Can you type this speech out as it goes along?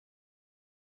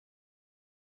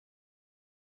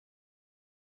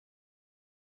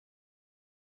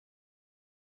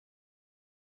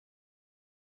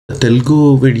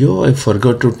Telugu video I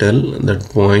forgot to tell. That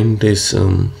point is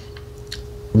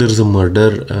there is a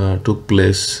murder took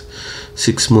place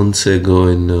 6 months ago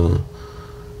in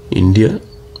India.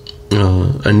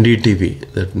 NDTV,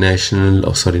 that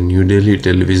New Delhi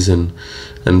television.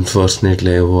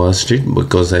 Unfortunately, I watched it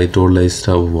because I told I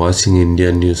stopped watching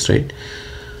Indian news, right?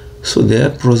 So they are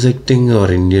projecting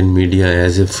our Indian media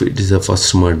as if it is the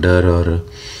first murder or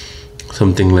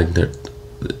something like that.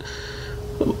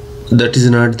 That is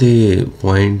not the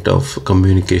point of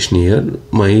communication here.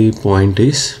 My point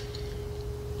is,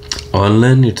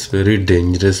 online it's very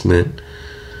dangerous, man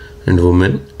and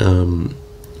woman.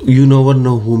 You never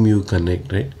know whom you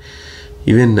connect, right?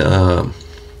 Even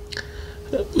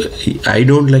I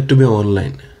don't like to be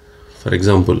online, for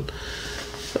example,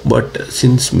 but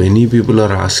since many people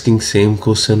are asking same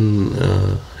question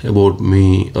about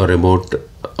me or about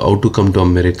how to come to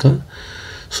America,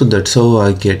 so that's how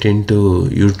I get into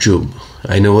YouTube.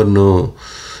 I never know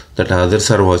that others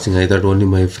are watching. I thought only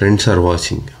my friends are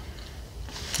watching.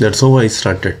 That's how I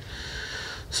started.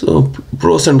 So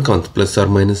pros and cons, plus or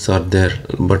minus are there.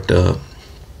 But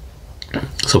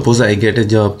suppose I get a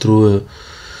job through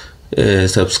a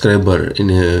subscriber in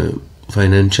a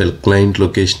financial client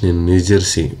location in New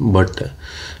Jersey, but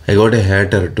I got a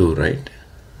hater too, right?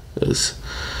 Yes.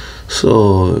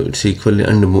 So it's equally,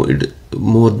 and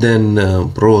more than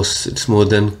pros, it's more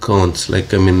than cons.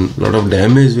 Like, I mean, a lot of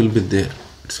damage will be there.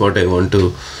 It's what I want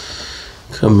to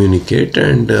communicate.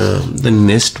 And the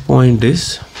next point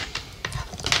is,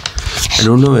 I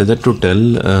don't know whether to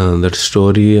tell that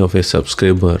story of a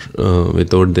subscriber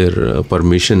without their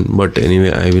permission, but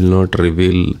anyway, I will not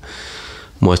reveal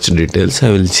much details.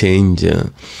 I will change.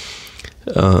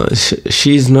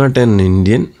 She is not an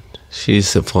Indian. She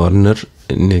is a foreigner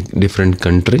in a different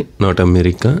country, not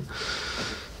America.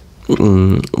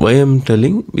 Why I'm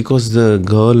telling? Because the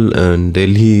girl in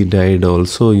Delhi died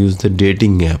also used the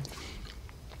dating app.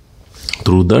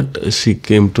 Through that, she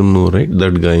came to know, right?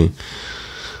 That guy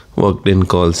worked in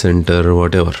call center,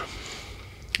 whatever.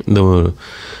 The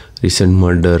recent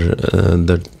murder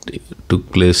that took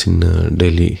place in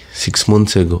Delhi 6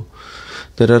 months ago.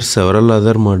 There are several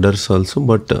other murders also,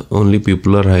 but only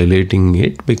people are highlighting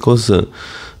it because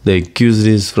the accused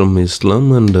is from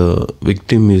Islam and the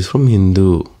victim is from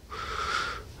Hindu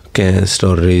caste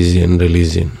or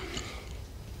religion.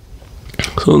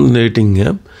 So dating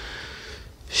app,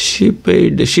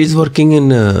 she's working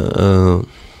in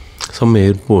some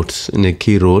airports in a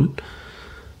key role.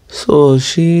 So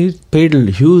she paid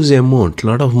a huge amount,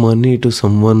 lot of money to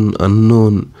someone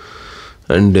unknown,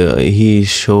 and he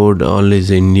showed all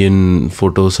his Indian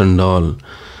photos and all.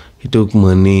 He took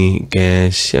money,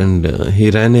 cash, and he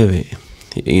ran away.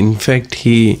 In fact,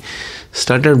 he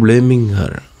started blaming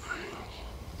her.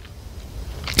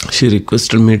 She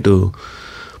requested me to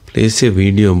place a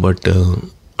video, but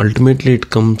ultimately it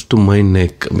comes to my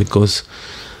neck because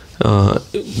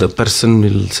the person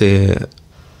will say,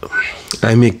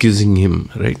 I'm accusing him,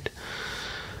 right?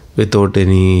 Without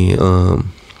any,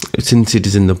 since it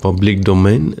is in the public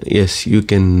domain, yes, you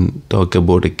can talk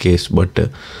about a case, but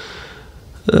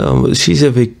she's a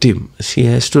victim. She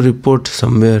has to report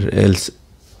somewhere else.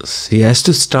 She has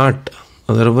to start.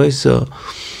 Otherwise,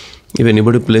 if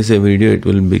anybody plays a video, it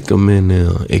will become an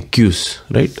accuse,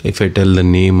 right? If I tell the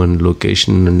name and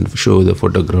location and show the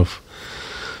photograph.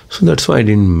 So that's why I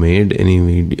didn't make any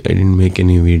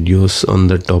videos on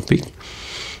the topic.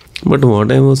 But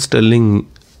what I'm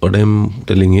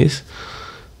telling is,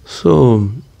 so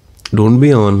don't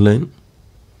be online.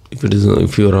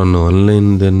 If you're on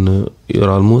online, then you're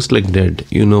almost like dead.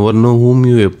 You never know whom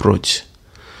you approach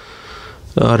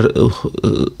or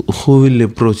who will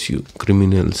approach you,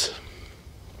 criminals.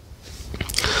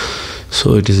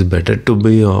 So it is better to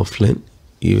be offline.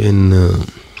 Even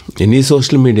any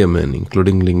social media, man,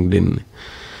 including LinkedIn.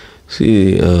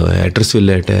 See, haters will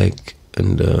attack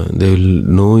and they will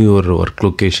know your work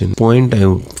location. Point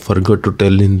I forgot to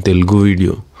tell in Telugu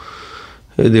video.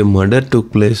 The murder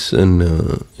took place in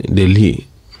Delhi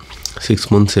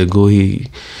 6 months ago. He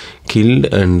killed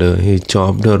and he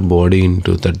chopped her body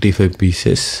into 35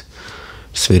 pieces.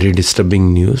 It's very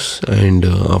disturbing news. And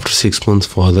after 6 months,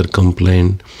 father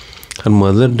complained. Her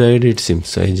mother died, it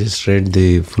seems. I just read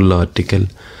the full article.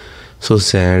 So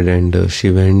sad, and she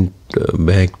went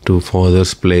back to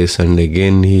father's place, and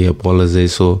again he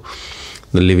apologized. So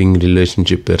the living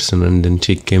relationship person, and then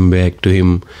she came back to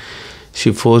him.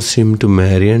 She forced him to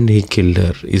marry, and he killed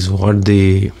her. Is what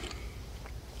the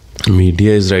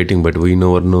media is writing, but we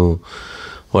never know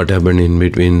what happened in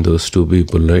between those two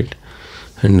people, right?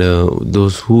 And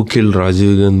those who killed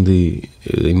Rajiv Gandhi,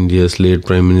 India's late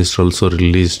Prime Minister, also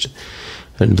released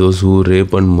and those who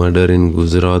rape and murder in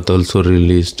Gujarat also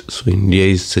released. So India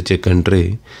is such a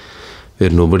country where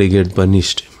nobody get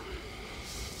punished,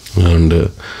 and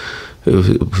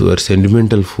if we are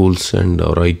sentimental fools and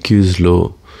our IQ is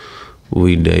low,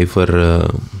 we die for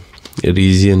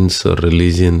regions or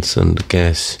religions and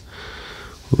caste.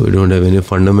 We don't have any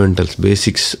fundamentals,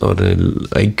 basics, or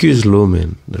IQ is low,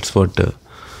 man. That's what.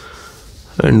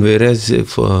 And whereas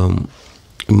if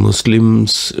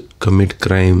Muslims commit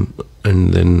crime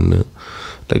and then,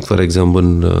 like for example,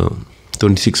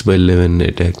 26/11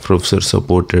 attack, professor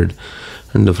supported,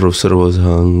 and the professor was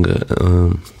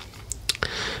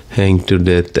hanged to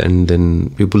death, and then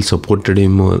people supported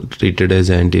him or treated as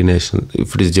anti-national.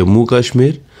 If it is Jammu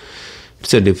Kashmir,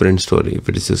 it's a different story. If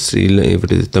it is if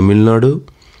it is Tamil Nadu,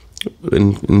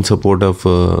 in support of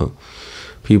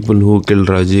people who killed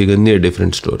Rajiv Gandhi, a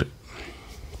different story.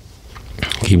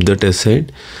 Keep that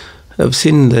aside. I've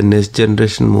seen the next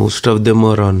generation, most of them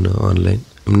are online.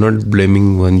 I'm not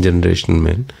blaming one generation,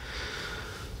 man.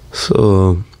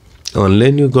 So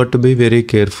online you got to be very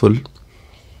careful.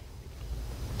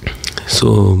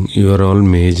 So you are all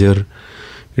major.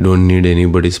 You don't need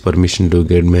anybody's permission to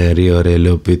get married or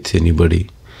elope with anybody.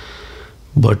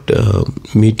 But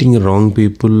meeting wrong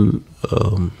people,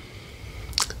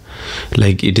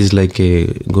 like it is like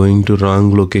going to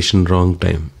wrong location, wrong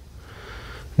time.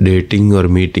 Dating or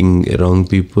meeting wrong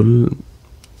people,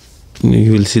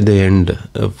 you will see the end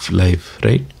of life,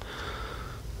 right?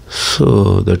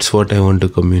 So that's what I want to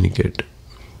communicate.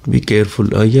 Be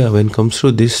careful. Yeah, when it comes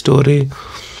to this story,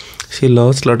 she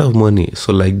lost a lot of money.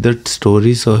 So like that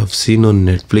stories I have seen on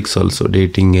Netflix also,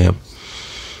 dating app.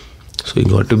 So you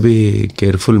got to be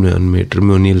careful, man, on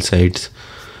matrimonial sites,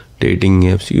 dating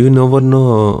apps. You never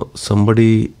know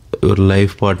somebody, your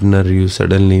life partner, you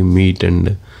suddenly meet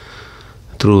and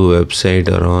through website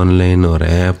or online or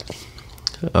app.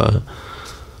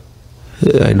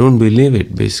 I don't believe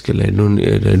it. Basically, I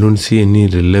don't see any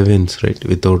relevance, right?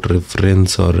 Without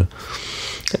reference, or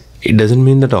it doesn't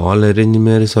mean that all arranged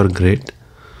marriages are great.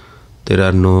 There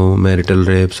are no marital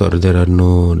rapes or there are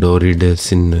no dowry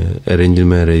deaths in arranged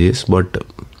marriages. But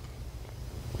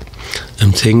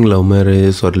I'm saying love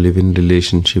marriages or live-in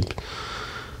relationship.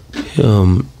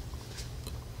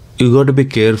 You got to be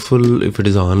careful if it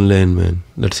is online, man.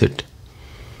 That's it.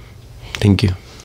 Thank you.